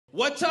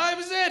What time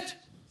is it? Talent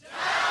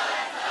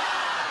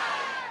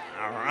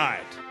time! All right.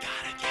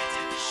 Gotta get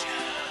to the show.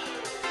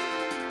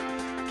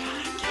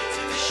 Gotta get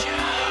to the show.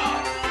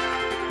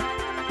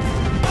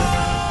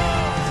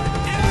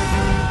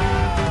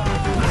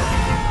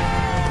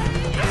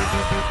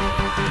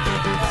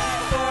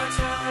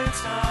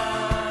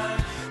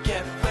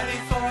 Get ready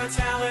for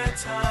talent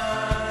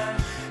time.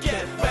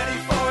 Get ready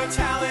for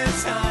talent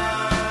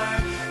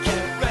time.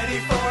 Get ready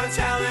for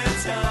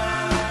talent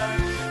time.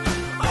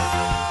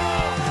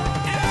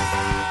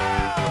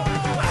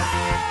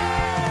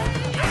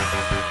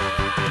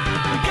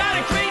 We got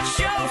a great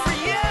show for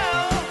you.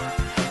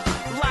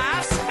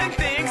 Laughs and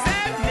things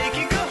that make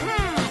you go,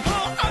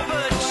 pull up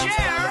a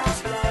chair.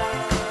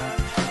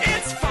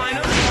 It's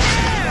finally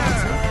here.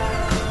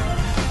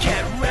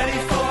 Get ready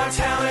for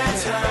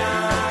talent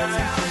time.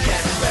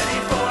 Get ready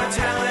for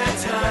talent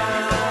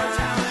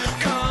time.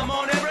 Come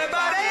on,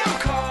 everybody. I'm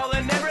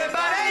calling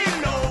everybody.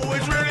 You know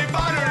it's really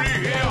finally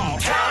here.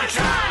 Talent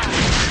time.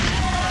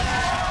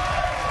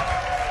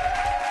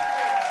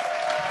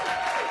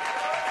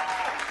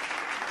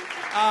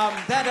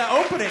 That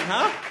opening,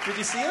 huh? Did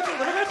you see it a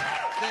little bit?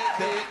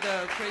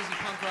 The crazy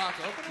punk rock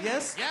opening?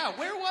 Yes. Yeah,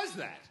 where was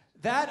that?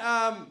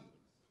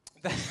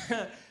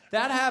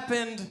 That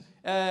happened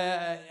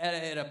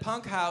at a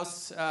punk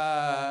house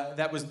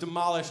that was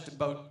demolished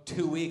about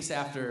 2 weeks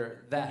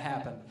after that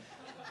happened.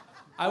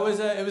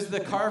 It was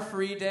the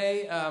car-free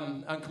day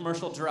on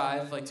Commercial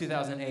Drive, like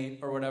 2008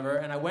 or whatever,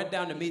 and I went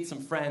down to meet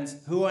some friends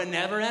who I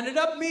never ended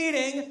up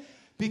meeting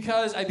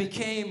because I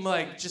became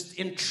like just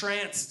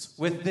entranced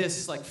with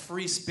this like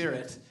free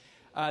spirit.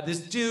 This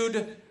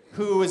dude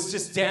who was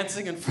just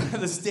dancing in front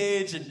of the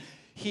stage, and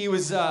he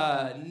was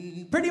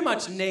pretty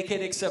much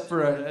naked except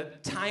for a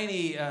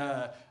tiny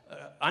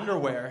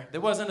underwear.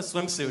 There wasn't a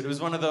swimsuit. It was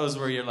one of those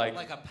where you're like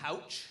Like a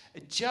pouch?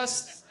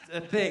 just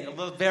a thing, a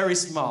little, very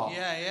small.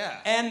 Yeah, yeah.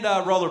 And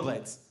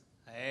rollerblades.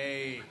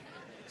 Hey,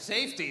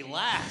 safety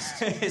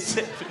last.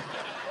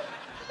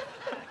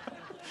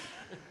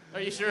 Are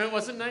you sure it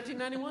wasn't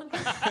 1991?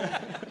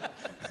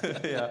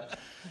 Yeah.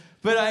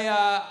 But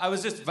I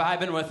was just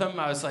vibing with him.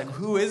 I was like,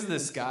 who is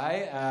this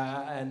guy?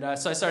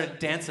 So I started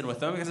dancing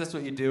with him, because that's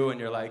what you do when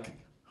you're like,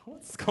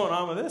 what's going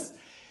on with this?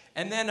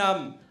 And then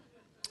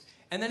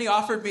he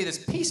offered me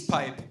this peace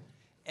pipe.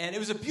 And it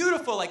was a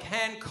beautiful, like,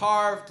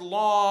 hand-carved,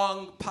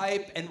 long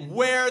pipe. And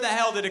where the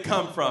hell did it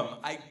come from?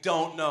 I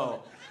don't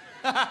know.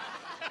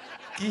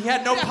 He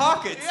had no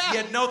pockets. yeah. He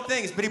had no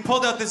things. But he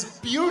pulled out this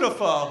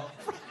beautiful...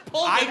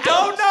 Pulled I it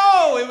don't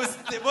out. know.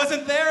 It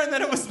wasn't there, and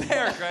then it was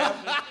there, Graham.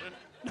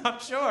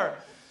 Not sure.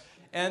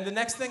 And the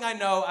next thing I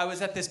know, I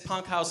was at this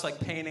punk house, like,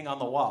 painting on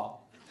the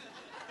wall.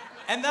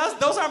 And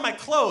those aren't my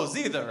clothes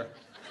either.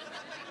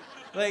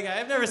 Like,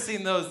 I've never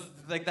seen those,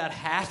 like, that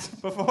hat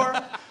before.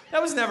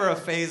 That was never a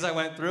phase I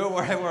went through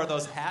where I wore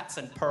those hats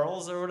and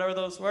pearls or whatever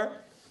those were.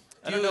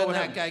 I Do don't you know and what that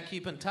happened. guy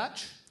keep in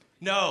touch?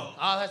 No.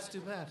 Oh, that's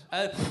too bad.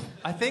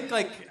 I think,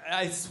 like,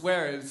 I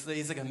swear,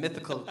 he's like a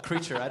mythical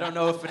creature. I don't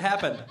know if it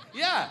happened.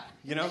 Yeah.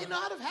 You know? It may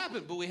not have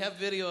happened, but we have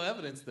video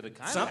evidence that it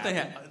kind of Something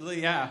happened.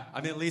 happened. Yeah.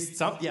 I mean, at least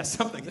something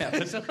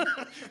happened.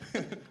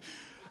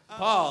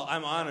 Paul,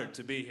 I'm honored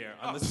to be here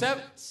on the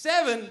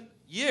 7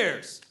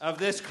 years of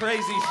this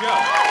crazy show.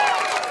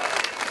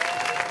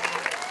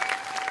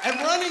 And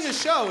running a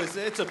show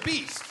it's a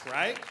beast,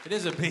 right? It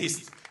is a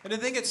beast. And I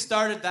think it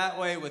started that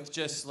way with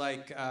just,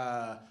 like,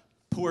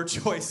 poor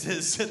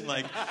choices and,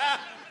 like,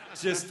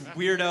 just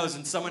weirdos.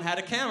 And someone had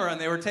a camera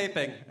and they were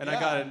taping. And I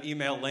got an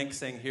email link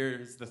saying,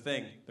 here's the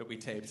thing that we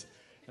taped.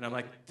 And I'm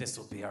like, this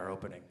will be our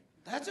opening.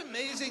 That's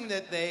amazing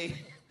that they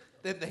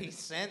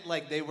sent,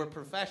 like, they were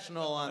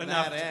professional on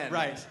Enough that end.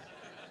 Right.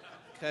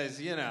 Because,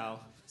 you know.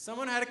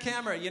 Someone had a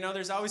camera. You know,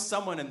 there's always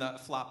someone in the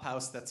flop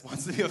house that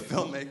wants to be a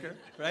filmmaker,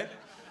 right?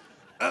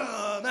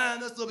 Oh,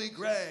 man, this will be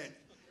great.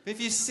 If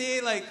you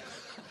see, like,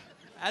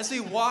 as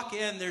we walk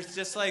in, there's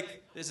just, like,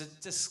 there's a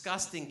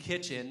disgusting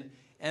kitchen,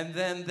 and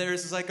then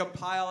there's, like,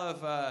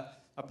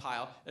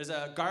 there's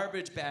a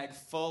garbage bag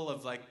full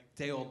of, like,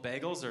 day-old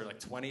bagels, or,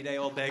 like,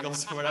 20-day-old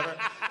bagels, or whatever.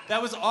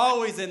 That was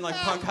always in, like,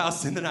 punk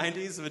house in the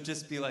 90s. It would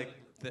just be, like...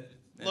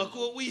 Look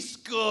what we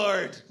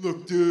scored.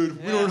 Look,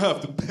 dude, we don't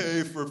have to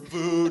pay for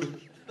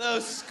food.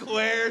 Those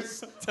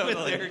squares Totally.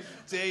 with their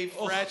day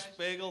fresh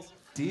bagels.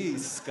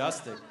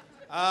 Disgusting.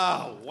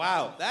 Oh,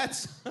 wow.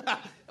 That's...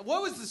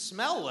 What was the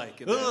smell like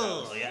in that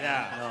house?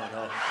 Yeah.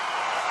 No.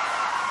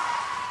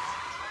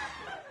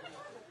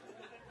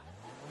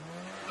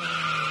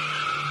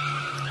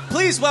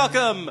 Please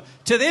welcome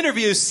to the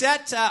interview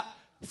set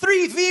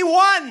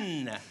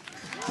 3v1.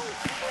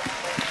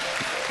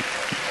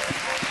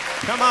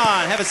 Come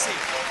on, have a seat.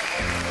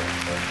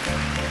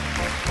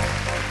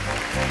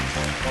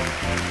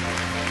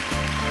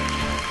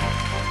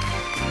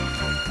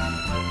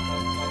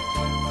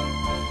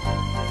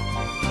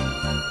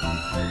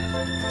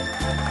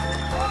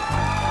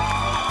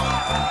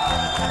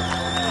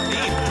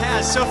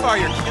 Yeah, so far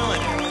you're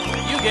killing it.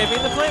 You gave me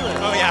the playlist.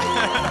 Oh, yeah.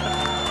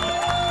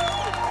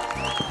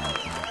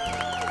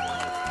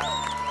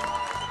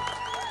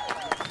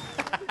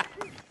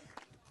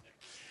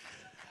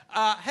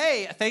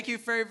 Hey, thank you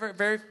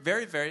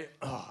very.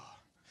 Oh.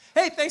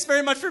 Hey, thanks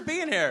very much for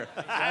being here.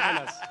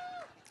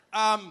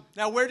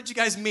 Now, where did you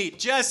guys meet?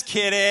 Just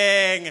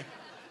kidding.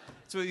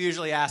 That's what we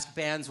usually ask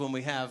bands when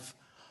we have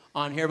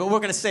on here, but we're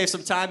going to save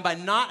some time by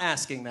not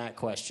asking that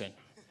question.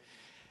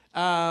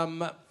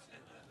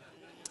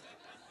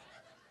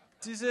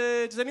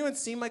 Does anyone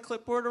see my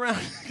clipboard around?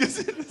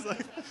 It's like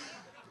a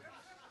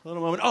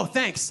little moment. Oh,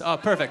 thanks. Oh,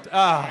 perfect.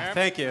 Oh,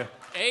 thank you.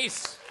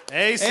 Ace,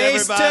 Ace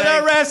everybody. to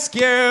the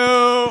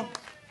rescue.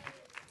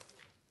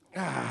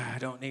 I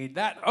don't need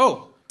that.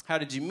 Oh, how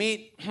did you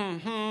meet?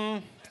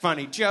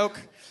 Funny joke.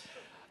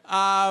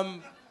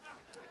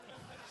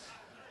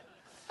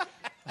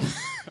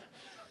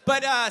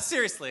 But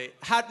seriously,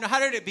 how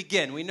did it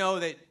begin? We know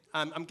that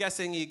I'm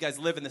guessing you guys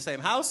live in the same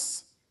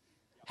house.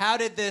 How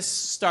did this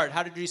start?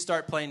 How did you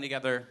start playing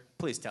together?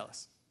 Please tell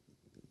us.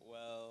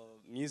 Well,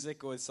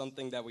 music was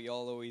something that we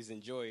all always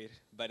enjoyed.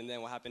 But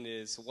then what happened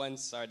is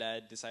once our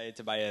dad decided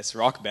to buy us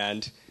rock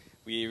band,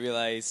 we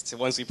realized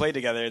once we played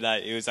together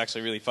that it was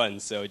actually really fun.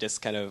 So it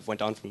just kind of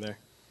went on from there.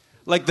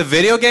 Like the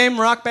video game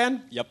Rock Band?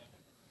 Yep.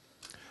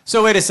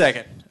 So wait a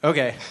second.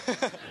 Okay.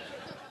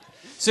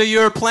 So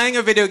you were playing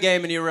a video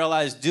game and you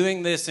realized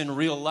doing this in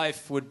real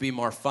life would be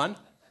more fun?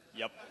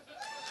 Yep.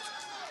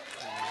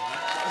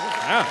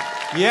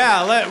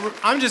 Yeah,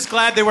 I'm just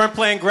glad they weren't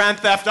playing Grand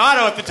Theft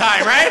Auto at the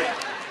time, right?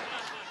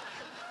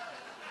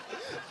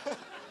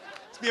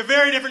 It'd be a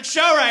very different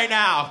show right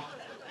now.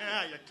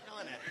 Yeah, you're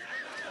killing it.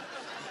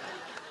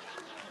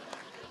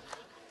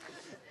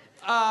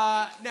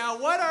 Now,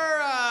 what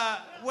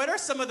are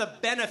some of the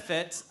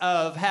benefits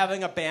of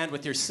having a band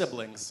with your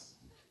siblings?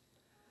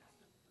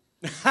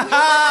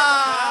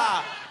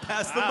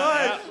 Pass the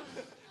mic.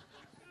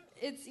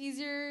 It's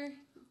easier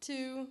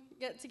to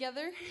get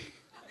together.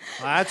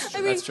 Well, that's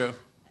true. That's true.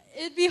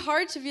 It'd be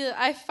hard to be.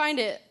 I find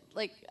it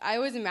like I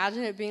always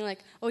imagine it being like,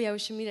 oh yeah, we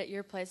should meet at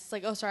your place. It's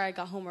like, oh sorry, I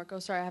got homework. Oh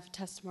sorry, I have a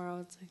test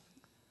tomorrow. It's like,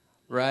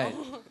 right.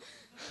 Oh.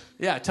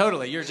 Yeah,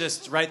 totally. You're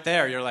just right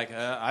there. You're like,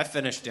 I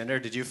finished dinner.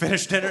 Did you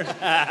finish dinner?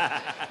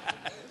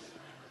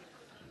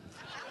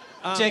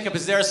 Jacob,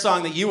 is there a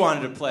song that you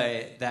wanted to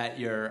play that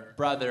your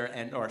brother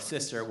and or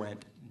sister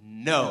went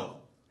no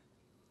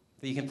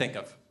that you can think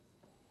of?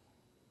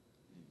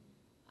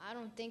 I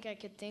don't think I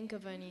could think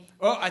of any.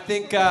 Oh, I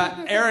think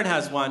Aaron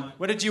has one.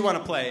 What did you want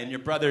to play? And your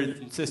brothers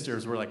and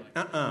sisters were like,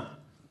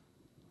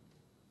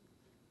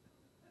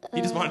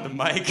 He just wanted the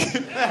mic.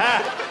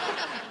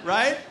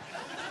 Right?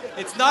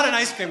 It's not an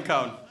ice cream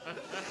cone.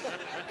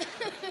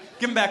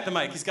 Give him back the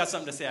mic. He's got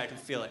something to say. I can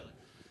feel it.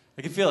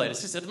 I can feel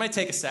it. It might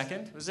take a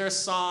second. Was there a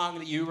song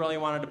that you really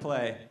wanted to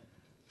play?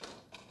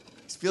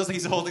 It feels like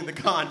he's holding the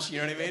conch, you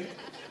know what I mean?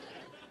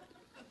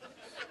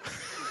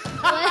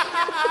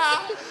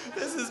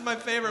 This is my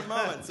favorite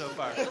moment so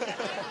far.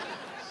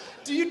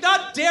 Do you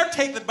not dare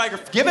take the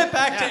microphone. Give it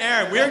back to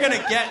Aaron. We're going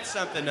to get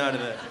something out of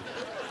this.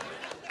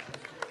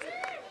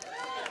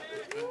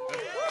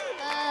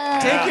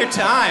 Take your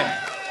time.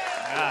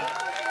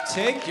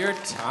 Take your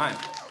time.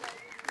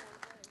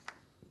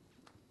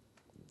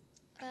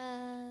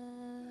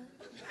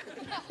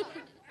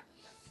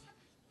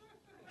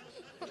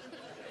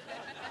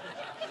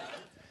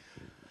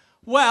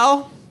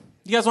 Well,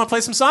 you guys want to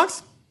play some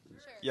songs?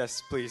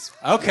 Yes, please.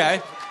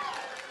 Okay.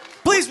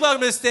 Please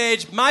welcome to the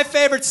stage my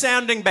favorite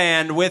sounding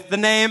band with the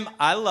name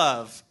I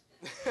love.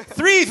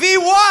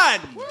 3v1!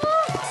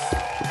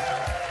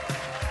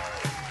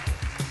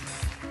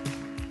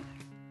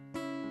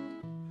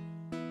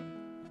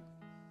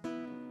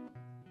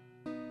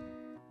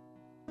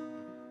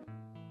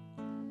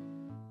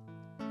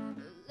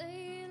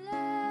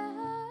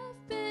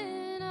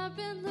 I've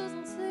been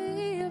losing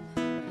sleep,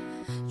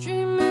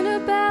 dreaming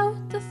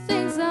about the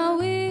things that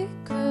we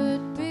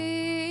could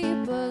be.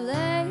 But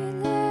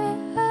lately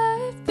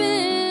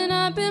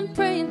I've been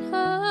praying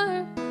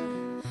hard.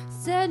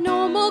 Said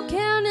no more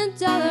counting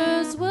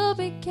dollars, we'll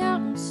be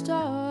counting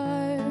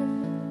stars.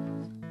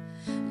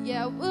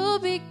 Yeah, we'll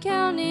be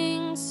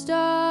counting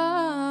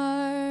stars.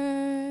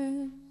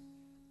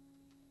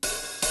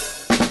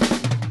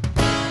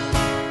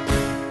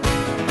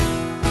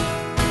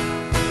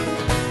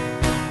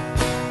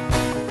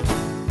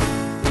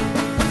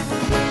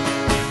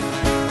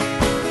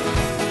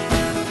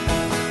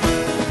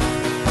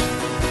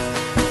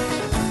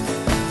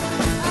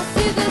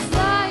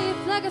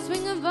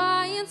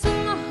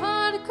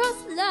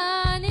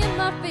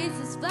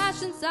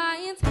 Flashing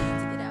science, take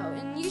it out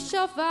and you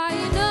shall fire.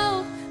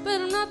 No,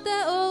 but I'm not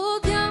that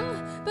old,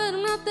 young, but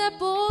I'm not that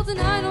bold, and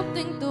I don't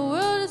think the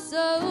world is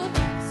so.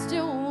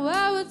 Still,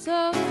 I was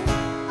told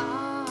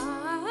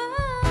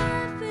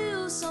I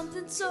feel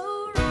something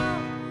so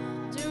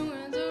wrong,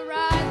 doing the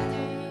right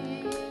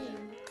thing.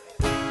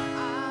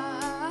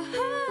 I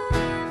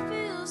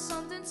feel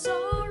something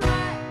so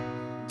right,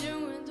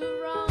 doing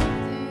the wrong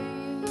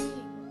thing.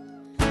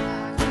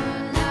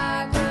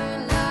 I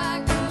could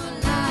lie.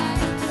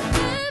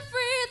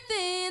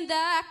 Everything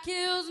that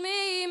kills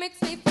me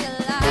makes me feel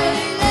like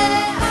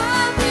lately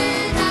I've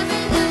been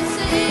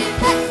losing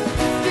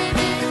faith,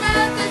 dreaming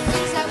about the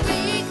things that we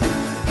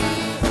could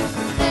be.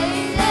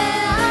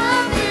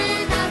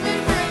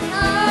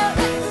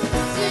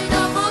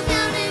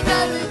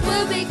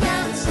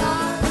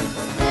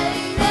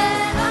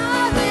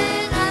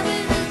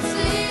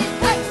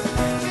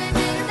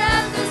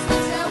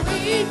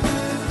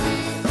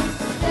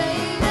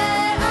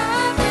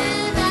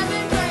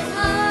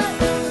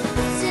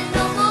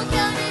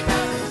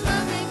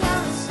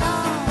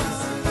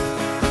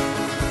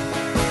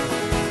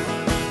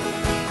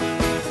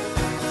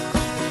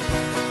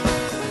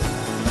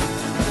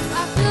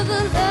 feel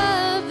the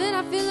love and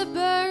I feel it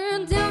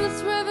burn down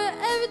this river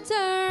every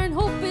turn.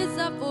 Hope is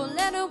a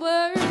four-letter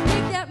word.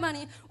 Make that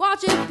money,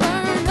 watch it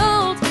burn.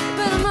 Old,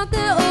 but I'm not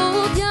that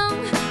old.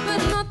 Young,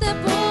 but I'm not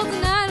that bold.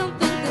 And I don't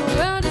think the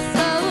world is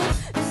sold.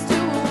 Just do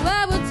what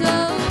I was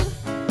told.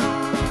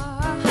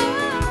 I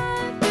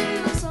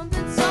feel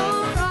something so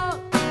wrong.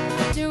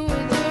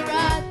 Doing the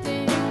right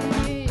thing.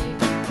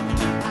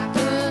 I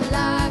could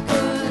lie,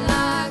 could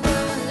lie,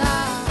 could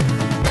lie.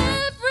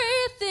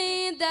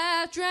 Everything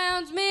that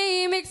drowns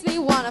me makes me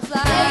wanna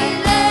fly.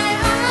 Lately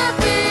I've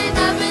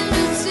been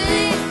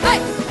losing. Hey,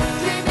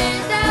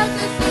 dreaming out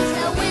the things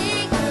that we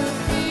could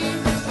be.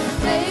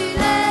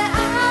 Lately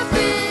I've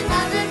been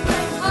having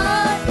great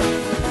heart.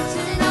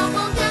 Sitting up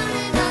on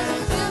counting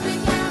dollars will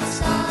become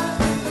stars.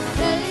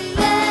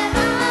 Lately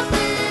I've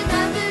been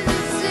having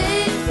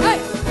losing. Hey,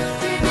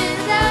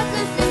 dreaming out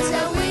the things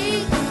that we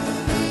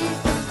could be.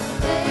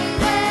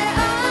 Lately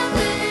I've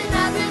been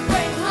having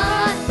great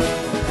heart.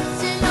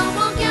 Sitting up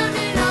on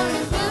counting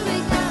dollars will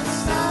become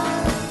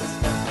stars.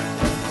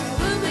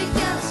 Will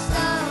become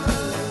stars.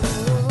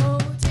 Oh,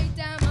 take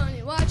that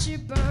money, watch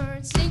it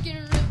burn. Sinking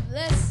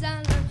rivers, I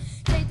learn.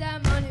 Take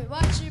that money,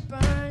 watch it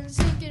burn.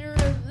 Sinking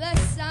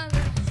rivers, I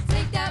learn.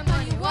 Take that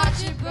money,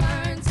 watch it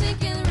burn.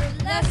 Sinking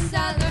rivers,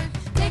 I learn.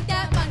 Take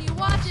that money,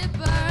 watch it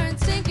burn.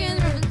 Sinking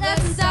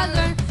rivers, I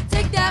learn.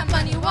 Take that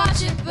money,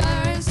 watch it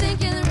burn.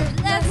 Sinking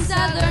rivers,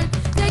 I learn.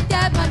 Take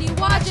that money,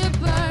 watch it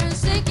burn.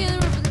 Sinking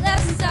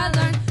rivers, I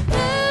learn.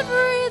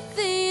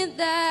 Everything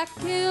that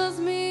kills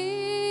me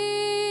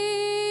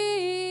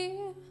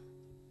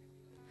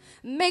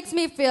makes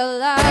me feel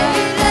alive.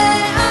 Lately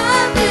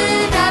I've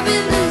been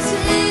having lucid,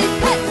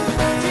 hey,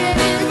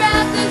 dreaming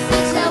about the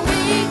things that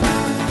we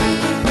could be.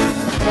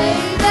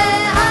 Lately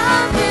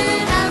I've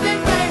been having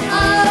great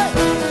heart.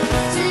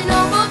 Sitting no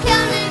more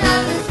counting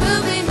dollars,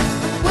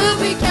 we'll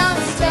become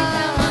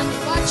stars.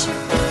 Watch it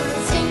burn,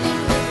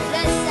 singing with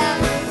less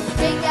salad.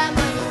 Take that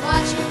money,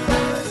 watch it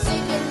burn,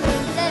 singing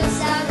with less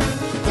salad.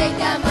 Take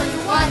that money,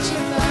 watch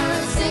it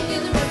burn,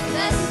 singing with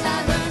less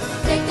salad.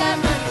 Take that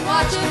money,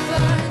 watch it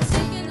burn,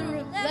 singing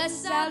with less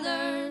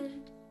salad.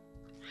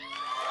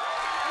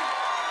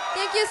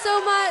 Thank you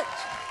so much.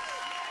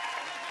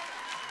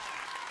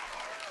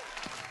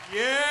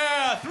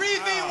 Yeah,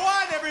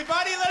 3v1,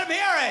 everybody, let him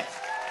hear it.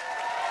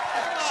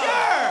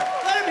 Sure,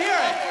 let him hear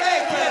it. Hey,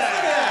 kids,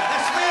 look at that.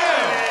 That's for you.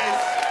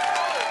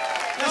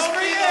 That's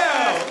for you.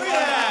 Look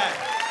at that.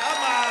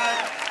 Come on.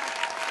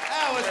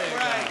 That was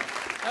great.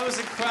 That was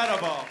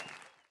incredible.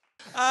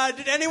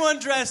 Did anyone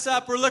dress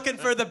up? We're looking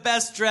for the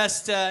best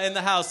dressed in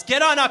the house.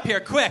 Get on up here,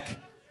 quick.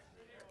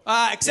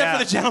 Except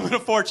for the gentleman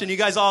of fortune. You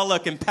guys all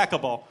look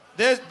impeccable.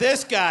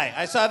 This guy.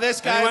 I saw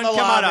this guy Anyone in the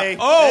come on lobby. up.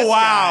 Oh, This wow.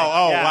 guy.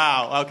 Oh, Yeah.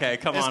 wow. Okay,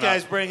 come This on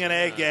guy's up. bringing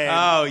A game.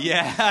 Oh,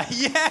 yeah.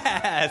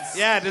 Yes.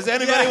 Yeah, does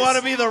anybody Yes. want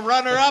to be the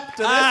runner-up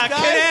to this guy?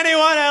 Can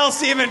anyone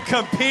else even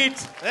compete?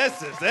 This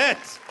is it.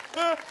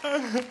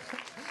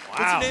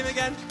 What's your name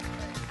again?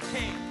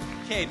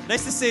 Kate.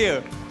 Nice to see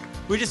you.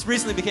 We just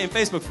recently became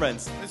Facebook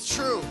friends. It's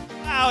true.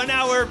 Wow, and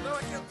now we're... No,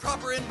 I get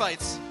proper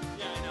invites.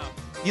 Yeah, I know.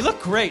 You look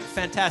great.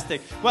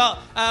 Fantastic. Well,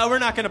 we're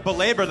not going to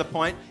belabor the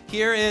point.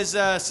 Here is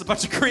a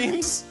bunch of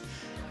creams.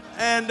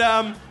 And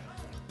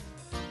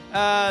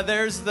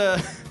there's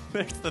the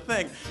there's the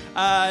thing.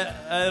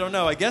 I don't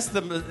know. I guess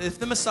if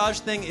the massage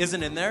thing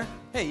isn't in there,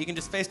 hey, you can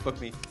just Facebook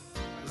me.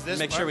 Is this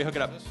Make part? sure we hook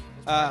it up.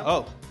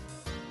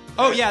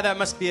 Oh, yeah, that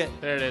must be it.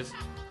 There it is.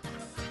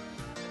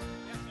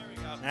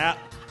 Yeah.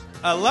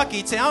 A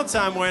lucky Talent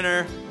Time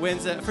winner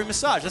wins a free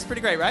massage. That's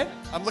pretty great, right?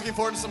 I'm looking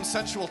forward to some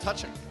sensual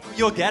touching.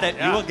 You'll get it.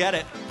 Yeah. You will get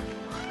it.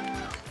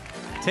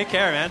 Take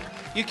care, man.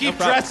 You keep No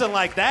problem. dressing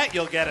like that,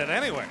 you'll get it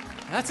anywhere.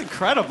 That's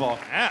incredible.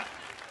 Yeah.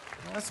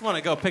 I just want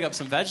to go pick up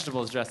some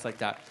vegetables dressed like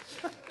that.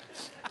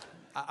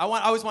 I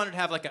always wanted to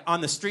have like an on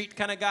the street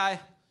kind of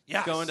guy.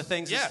 Yes. Going to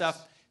things Yes. and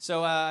stuff.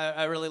 So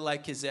I really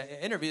like his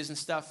interviews and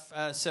stuff.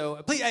 So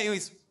please,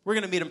 anyways, we're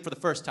gonna meet him for the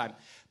first time.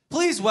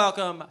 Please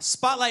welcome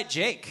Spotlight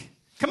Jake.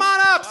 Come on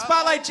up,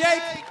 Spotlight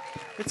Jake.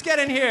 Let's get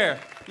in here.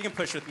 You can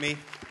push with me.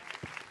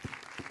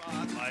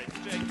 Spotlight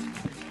Jake.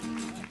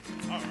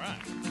 All right.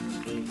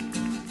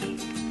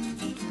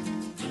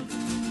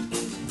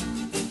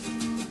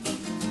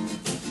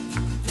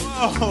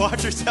 Oh,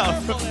 watch yourself.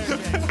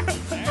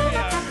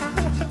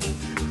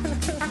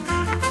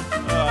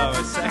 Oh,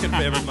 my second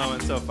favorite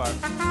moment so far.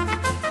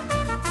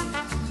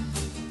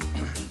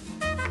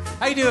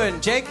 How you doing,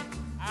 Jake?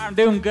 I'm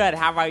doing good.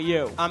 How about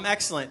you? I'm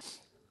excellent.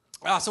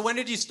 So when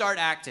did you start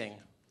acting?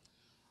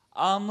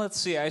 Let's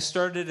see. I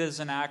started as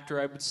an actor,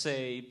 I would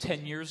say,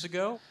 10 years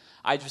ago.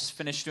 I just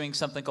finished doing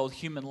something called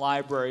Human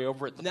Library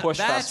over at the Now, Push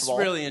that's Festival.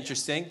 really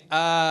interesting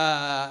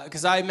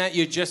because I met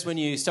you just when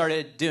you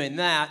started doing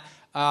that.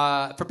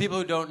 For people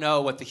who don't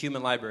know what the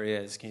Human Library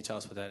is, can you tell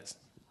us what that is?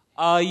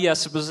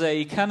 Yes, it was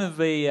a kind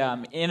of a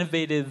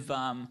innovative,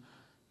 kind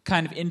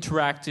of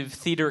interactive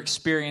theater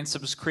experience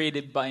that was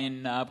created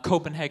in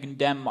Copenhagen,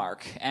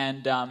 Denmark,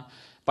 and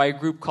by a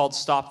group called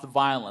Stop the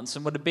Violence.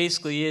 And what it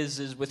basically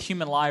is with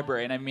Human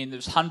Library, and I mean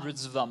there's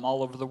hundreds of them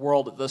all over the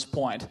world at this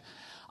point,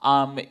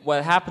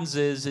 what happens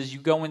is you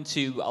go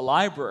into a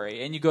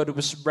library and you go to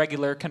a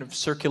regular kind of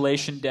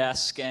circulation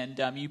desk and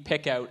you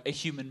pick out a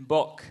human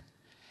book.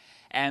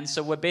 And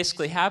so what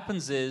basically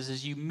happens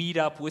is you meet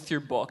up with your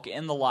book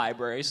in the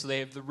library. So they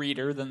have the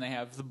reader, then they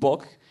have the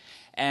book.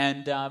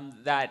 And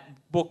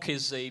that book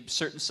is a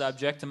certain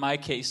subject. In my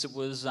case, it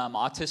was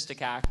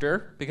autistic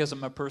actor, because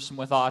I'm a person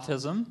with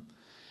autism.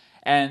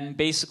 And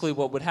basically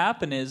what would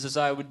happen is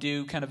I would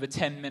do kind of a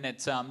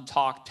 10-minute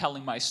talk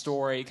telling my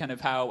story, kind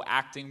of how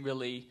acting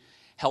really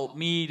helped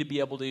me to be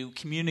able to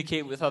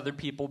communicate with other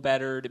people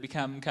better, to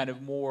become kind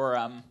of more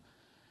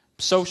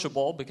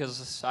sociable,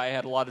 because I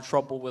had a lot of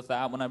trouble with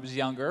that when I was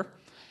younger.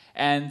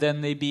 And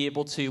then they'd be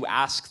able to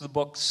ask the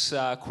books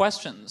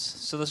questions.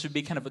 So this would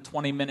be kind of a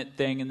 20-minute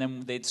thing, and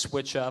then they'd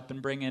switch up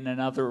and bring in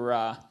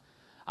another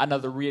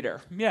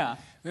reader. Yeah.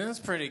 That's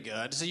pretty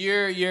good. So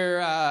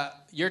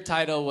your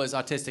title was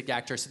autistic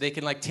actor, so they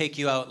can like take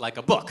you out like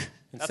a book.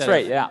 That's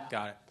right. Yeah.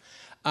 Got it.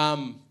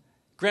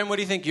 Graham, what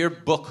do you think your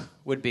book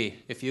would be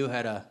if you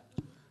had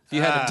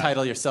to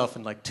title yourself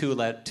in like two?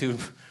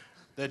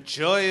 The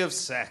Joy of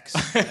Sex.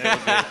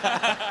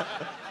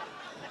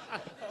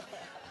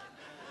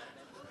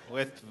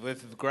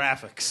 with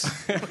graphics.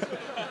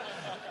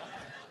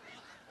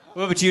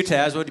 What about you,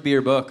 Taz? What would be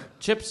your book?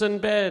 Chips in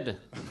Bed.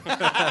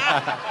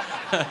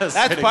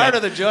 That's part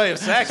of the Joy of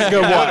Sex.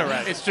 Good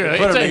one. It's true.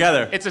 Put them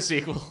together. It's a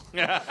sequel.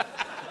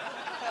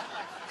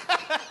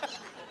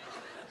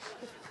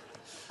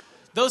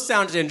 Those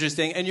sound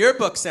interesting, and your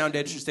books sound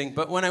interesting,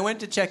 but when I went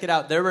to check it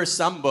out, there were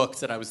some books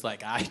that I was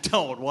like, I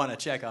don't want to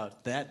check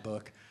out that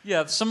book.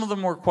 Yeah, some of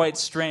them were quite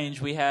strange.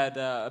 We had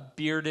a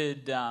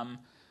bearded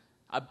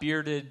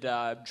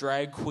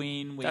drag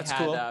queen. We That's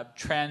had cool. a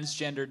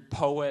transgendered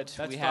poet.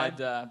 That's we fine.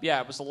 had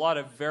it was a lot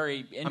of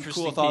very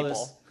interesting with all people.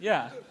 this.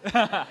 Yeah.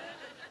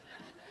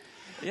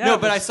 Yeah. No,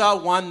 but I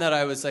saw one that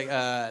I was like,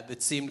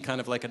 that seemed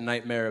kind of like a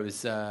nightmare. It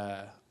was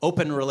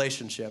open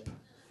relationship.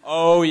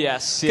 Oh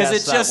yes, Because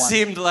yes, it just that one.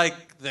 seemed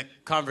like the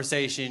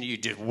conversation you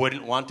just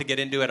wouldn't want to get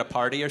into at a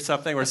party or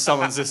something, where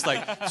someone's just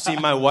like, "See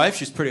my wife?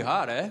 She's pretty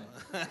hot, eh?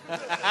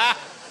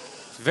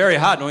 Very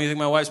hot. Don't you think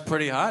my wife's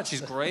pretty hot? She's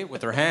great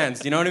with her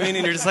hands. You know what I mean?"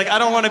 And you're just like, "I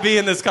don't want to be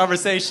in this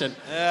conversation."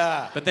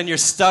 Yeah. But then you're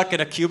stuck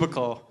in a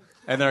cubicle,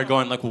 and they're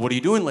going like, "Well, what are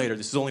you doing later?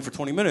 This is only for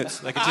 20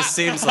 minutes." Like it just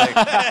seems like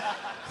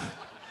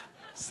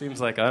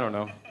I don't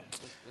know.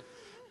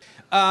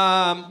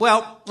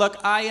 Well, look,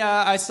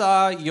 I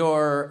saw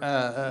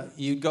your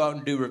you'd go out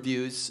and do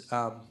reviews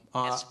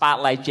on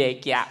Spotlight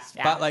Jake, yeah.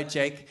 Spotlight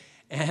Jake,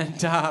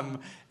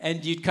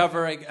 and you'd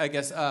cover, I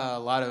guess, a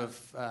lot of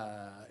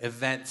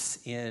events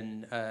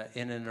in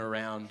and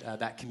around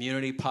that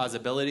community,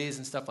 possibilities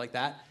and stuff like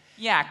that.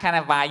 Yeah, kind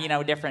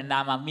of, different,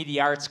 I'm a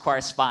media arts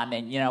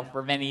correspondent,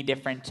 for many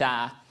different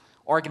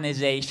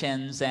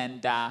organizations,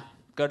 and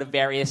go to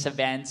various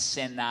events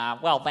in,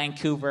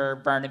 Vancouver,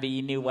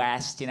 Burnaby, New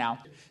West,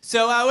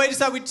 So we just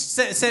thought we'd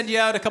send you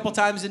out a couple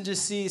times and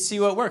just see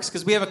what works,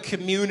 because we have a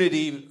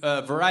community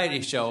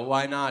variety show.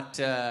 Why not?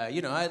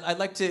 I'd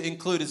like to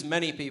include as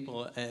many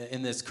people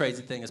in this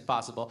crazy thing as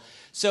possible.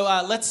 So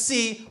let's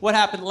see what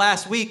happened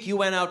last week. You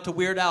went out to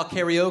Weird Al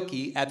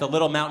Karaoke at the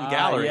Little Mountain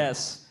Gallery.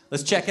 Yes.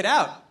 Let's check it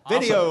out. Awesome.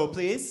 Video,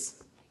 please.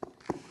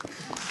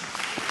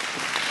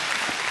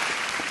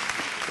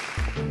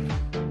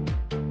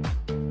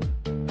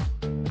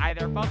 Hi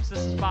there, folks. This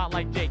is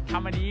Spotlight Jake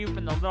coming to you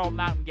from the Little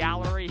Mountain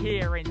Gallery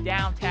here in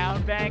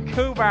downtown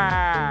Vancouver.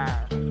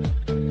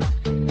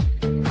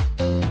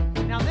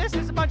 Now this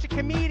is a bunch of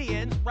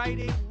comedians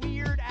writing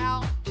Weird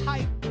Al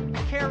type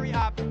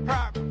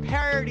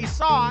parody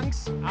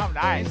songs. Oh,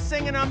 nice. And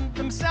singing them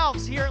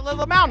themselves here at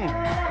Little Mountain.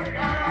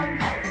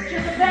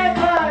 Just a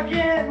paper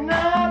getting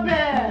up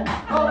and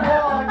oh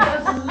boy,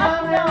 just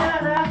love it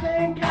and I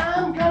think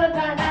I'm gonna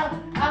die now.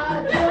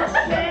 I just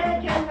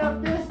can't get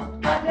enough this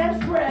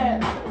goddamn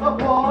spread. Oh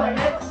boy,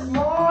 it's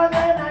more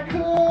than I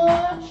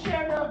could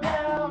share, no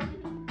doubt.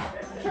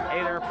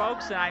 Hey there,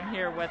 folks, and I'm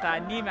here with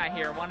Nima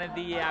here, one of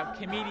the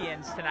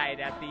comedians tonight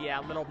at the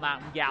Little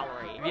Mountain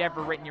Gallery. Have you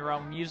ever written your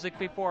own music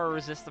before, or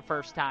is this the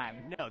first time?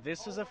 No,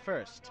 this is a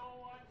first.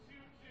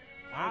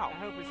 Wow. I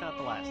hope it's not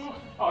the last.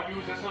 I'll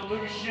use a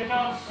solution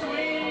of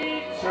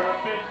sweet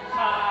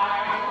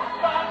turpentine.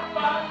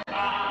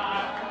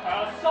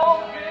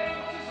 Solving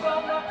to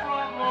solve the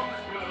problems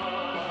good.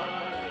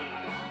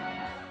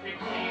 It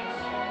keeps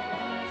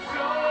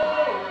so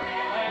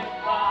real and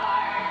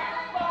fine.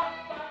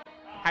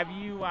 Have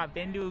you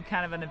been to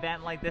kind of an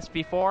event like this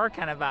before?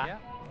 Kind of Yeah.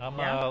 I'm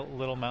a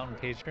Little Mountain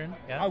patron.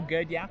 Yeah. Oh,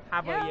 good, yeah. How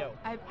about you?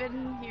 I've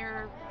been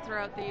here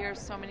throughout the years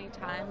so many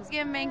times.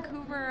 In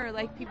Vancouver,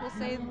 people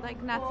say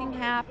nothing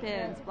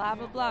happens, blah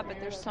blah blah, but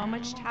there's so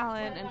much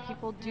talent and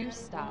people do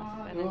stuff,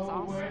 and it's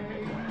awesome.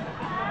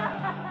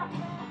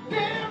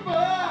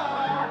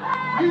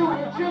 You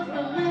were just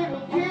a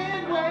little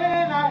kid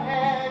when I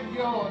had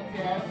your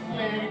test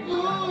laid.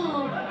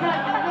 Ooh,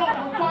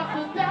 now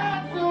what's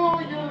that so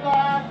your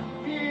life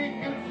he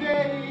can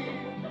say.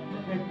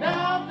 And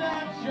now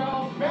that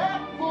you're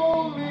back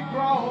fully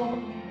grown,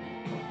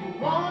 you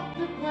want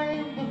to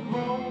claim the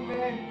throne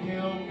and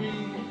kill me.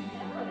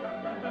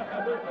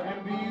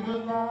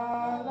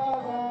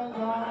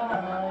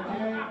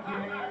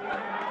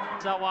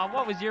 So,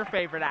 what was your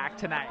favorite act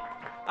tonight?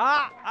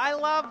 I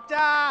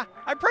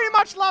pretty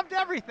much loved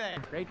everything.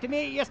 Great to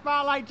meet you,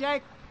 Spotlight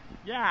Jake.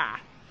 Yeah.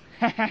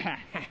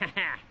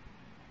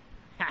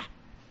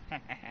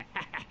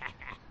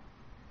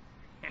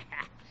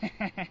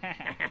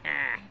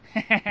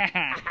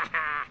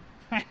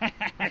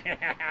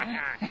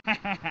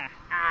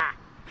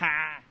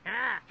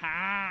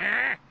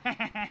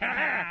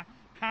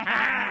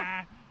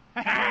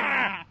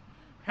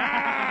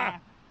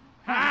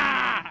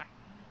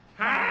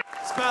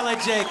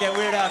 Spotlight Jake at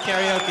Weird Al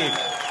Karaoke.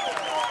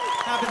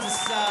 Happens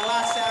this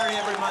last Saturday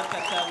every month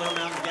at Little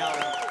Mountain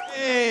Gallery.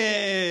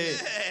 Hey!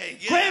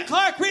 Yeah. Graham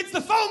Clark reads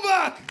the phone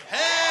book!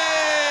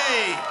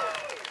 Hey!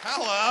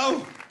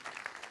 Hello.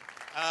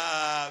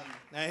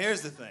 Now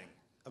here's the thing.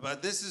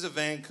 This is a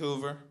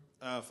Vancouver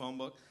phone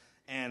book,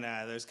 and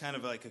there's kind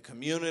of like a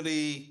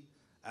community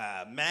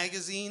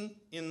magazine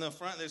in the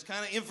front. There's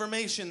kind of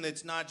information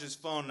that's not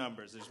just phone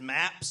numbers. There's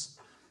maps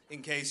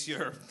in case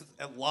you're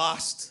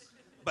lost,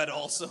 but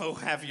also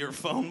have your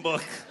phone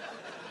book.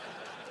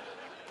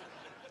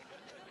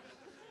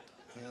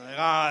 You're like,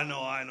 I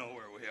know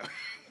where we are.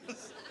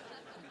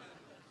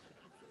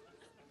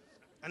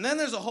 And then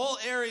there's a whole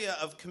area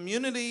of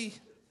community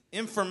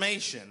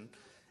information,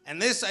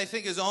 and this, I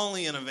think, is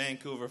only in a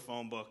Vancouver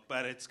phone book,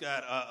 but it's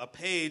got a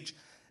page,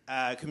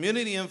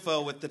 community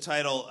info with the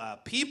title,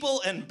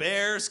 People and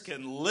Bears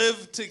Can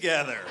Live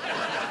Together.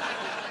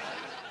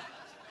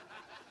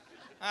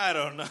 I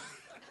don't know.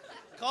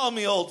 Call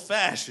me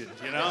old-fashioned,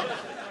 you know?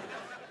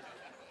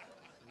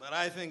 But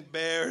I think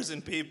bears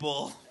and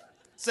people,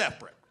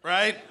 separate,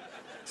 right?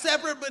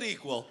 Separate but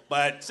equal,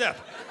 but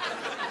separate.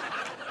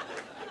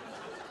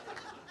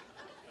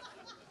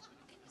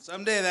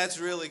 Someday that's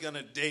really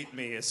gonna date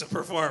me as a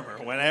performer,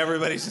 when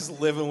everybody's just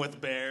living with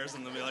bears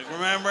and they'll be like,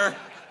 remember?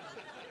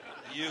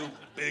 You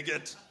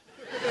bigot.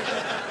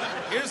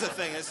 Here's the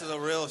thing, this is a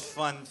real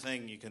fun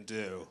thing you can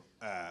do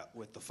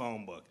with the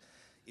phone book,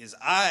 is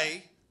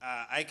I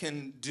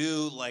can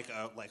do like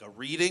a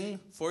reading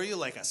for you,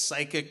 like a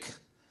psychic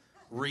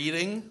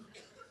reading,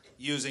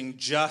 using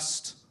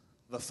just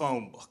the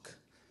phone book.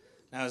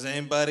 Now, is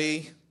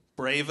anybody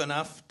brave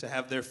enough to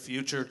have their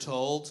future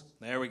told?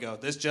 There we go.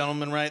 This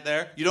gentleman right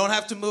there. You don't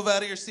have to move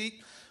out of your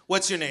seat.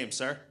 What's your name,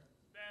 sir?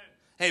 Ben.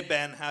 Hey,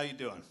 Ben. How you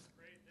doing?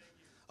 Great, thank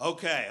you.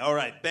 Okay, all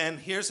right. Ben,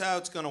 here's how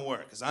it's going to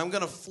work. Is I'm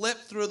going to flip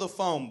through the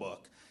phone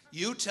book.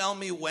 You tell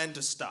me when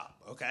to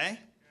stop, okay?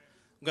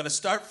 I'm going to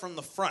start from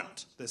the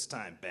front this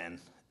time, Ben.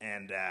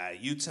 And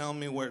you tell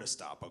me where to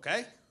stop,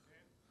 okay?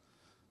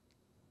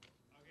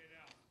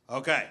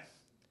 Okay.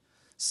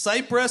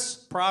 Cypress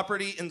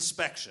Property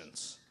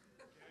Inspections.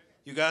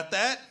 You got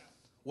that?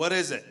 What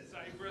is it?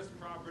 Cypress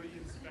Property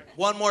Inspections.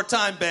 One more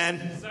time,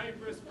 Ben.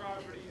 Cypress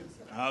Property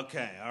Inspections.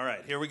 Okay, all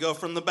right. Here we go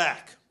from the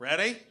back.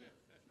 Ready?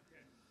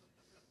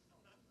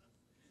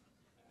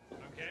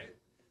 Okay.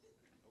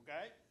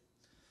 Okay.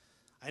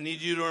 I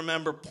need you to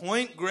remember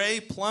Point Grey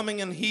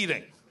Plumbing and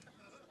Heating.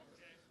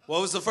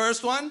 What was the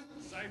first one?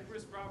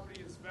 Cypress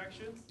Property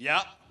Inspections.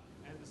 Yeah.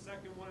 And the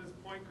second one is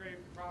Point Grey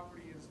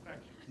Property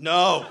Inspections.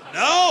 No.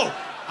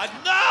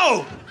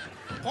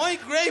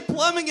 Point Grey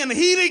Plumbing and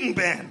Heating,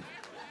 Ben.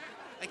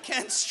 I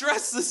can't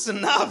stress this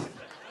enough.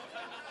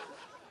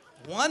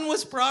 One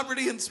was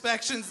property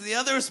inspections, the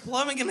other is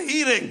plumbing and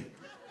heating.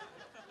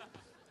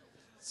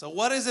 So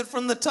what is it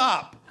from the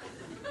top?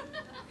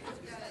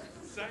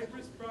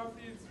 Cypress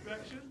Property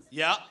Inspections.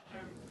 Yeah.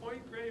 And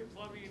Point Grey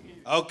Plumbing and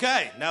Heating.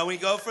 Okay, now we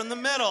go from the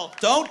middle.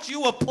 Don't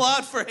you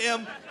applaud for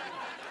him.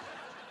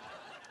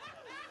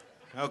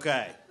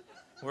 Okay.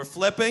 We're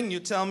flipping. You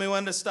tell me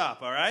when to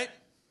stop, all right?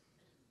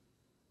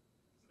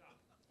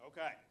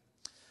 Okay.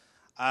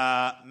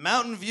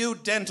 Mountain View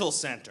Dental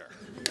Center.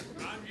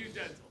 Mountain View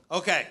Dental.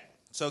 Okay,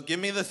 so give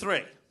me the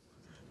three.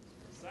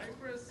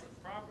 Cypress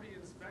Property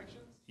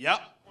Inspections.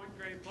 Yep. Point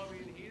Grey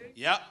Plumbing and Heating.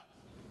 Yep.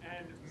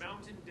 And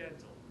Mountain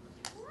Dental.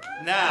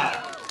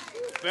 Now,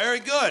 very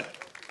good.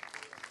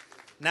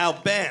 Now,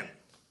 Ben,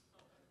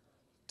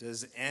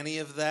 does any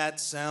of that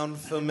sound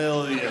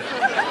familiar?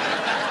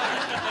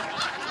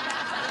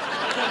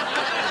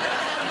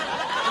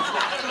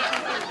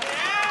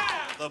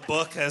 The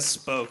book has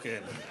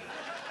spoken.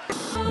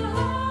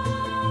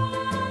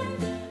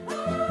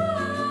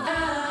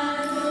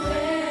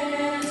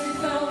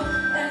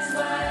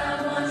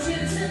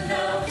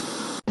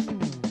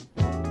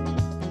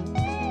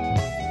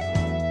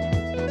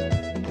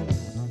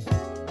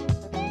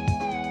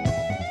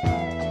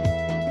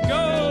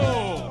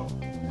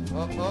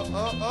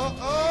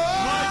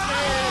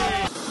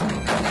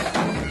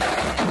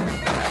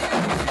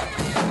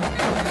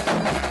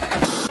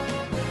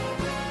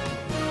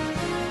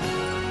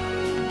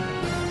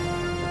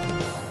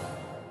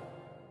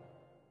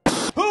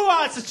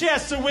 A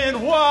chance to win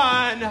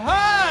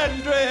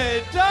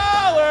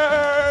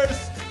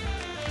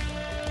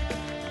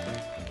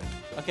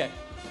 $100. Okay.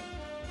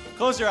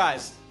 Close your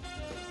eyes.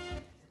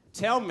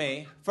 Tell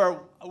me,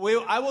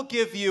 I will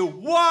give you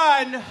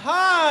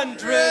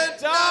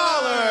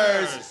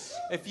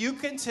 $100. If you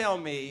can tell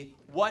me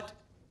what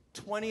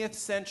 20th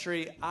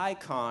century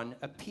icon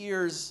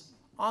appears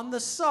on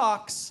the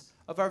socks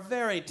of our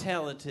very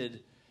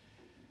talented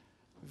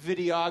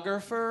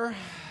videographer,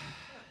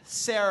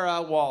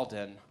 Sarah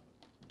Walden.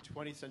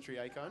 20th century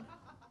icon?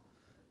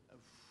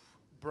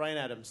 Bryan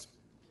Adams.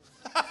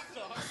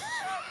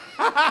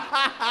 I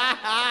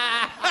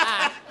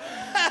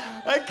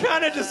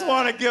kind of just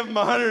want to give him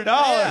 $100.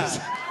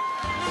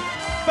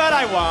 But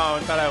I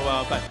won't,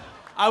 But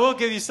I will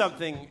give you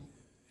something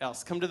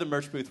else. Come to the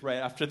merch booth right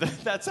after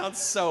that sounds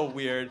so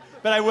weird.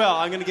 But I will.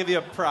 I'm going to give you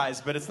a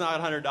prize, but it's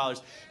not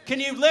 $100. Can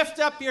you lift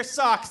up your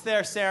socks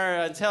there,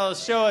 Sarah, and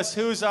show us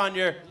who's on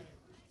your...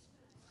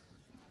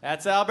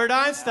 That's Albert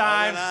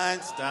Einstein. Albert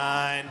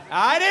Einstein.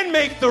 I didn't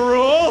make the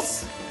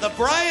rules. The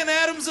Bryan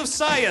Adams of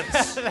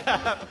science.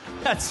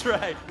 That's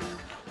right.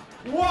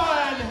 $100.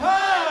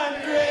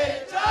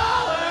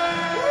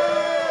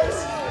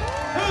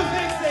 Who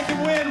thinks they can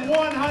win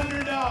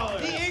 $100?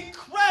 The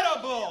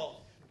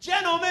incredible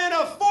Gentleman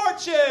of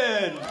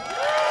Fortune.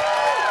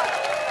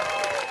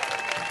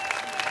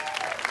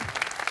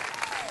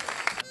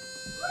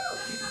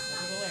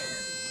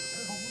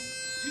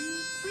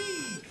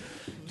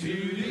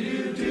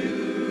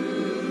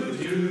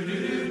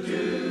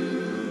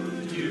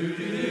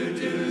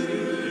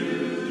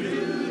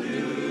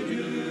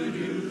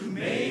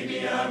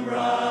 Maybe I'm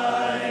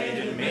right,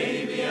 and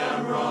maybe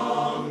I'm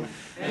wrong,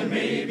 and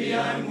maybe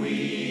I'm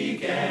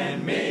weak,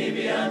 and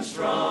maybe I'm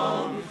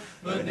strong,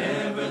 but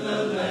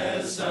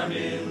nevertheless I'm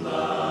in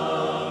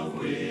love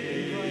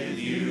with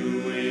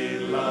you,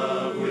 in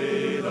love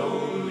with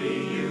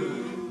only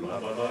you.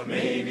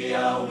 Maybe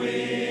I'll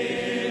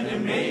win,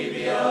 and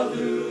maybe I'll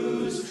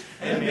lose,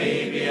 and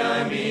maybe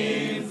I'm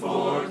in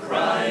for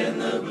crying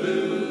the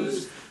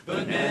blues,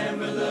 but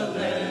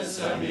nevertheless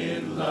I'm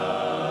in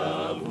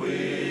love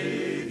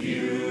with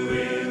you,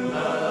 in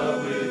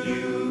love with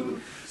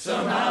you.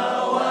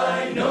 Somehow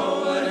I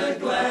know at a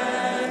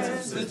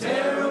glance the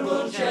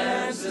terrible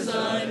chances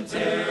I'm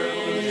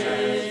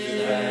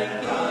taking,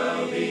 and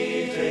I'll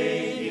be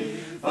taking.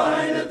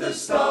 Fine at the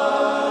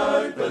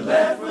start, but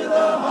left with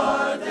a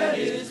heart that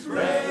is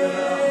breaking.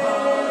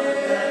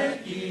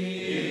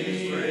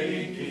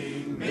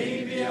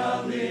 Maybe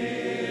I'll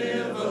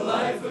live a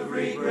life of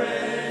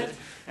regret,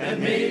 and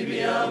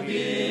maybe I'll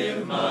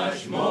give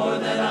much more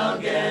than I'll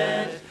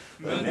get,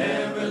 but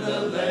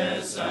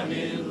nevertheless I'm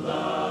in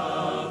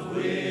love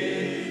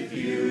with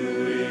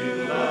you,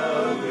 in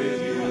love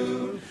with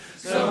you.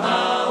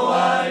 Somehow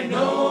I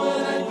know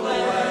at a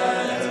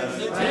glance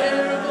the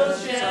terrible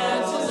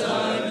chances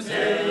I'm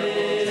taking.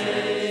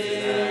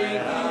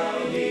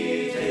 I'll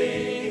be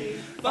taking.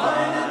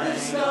 Fine at the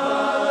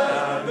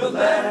start, but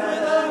left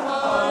with a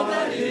heart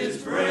that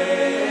is breaking.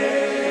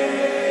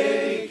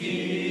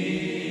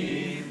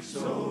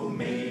 So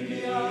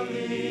maybe I'll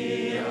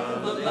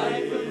live a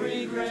life of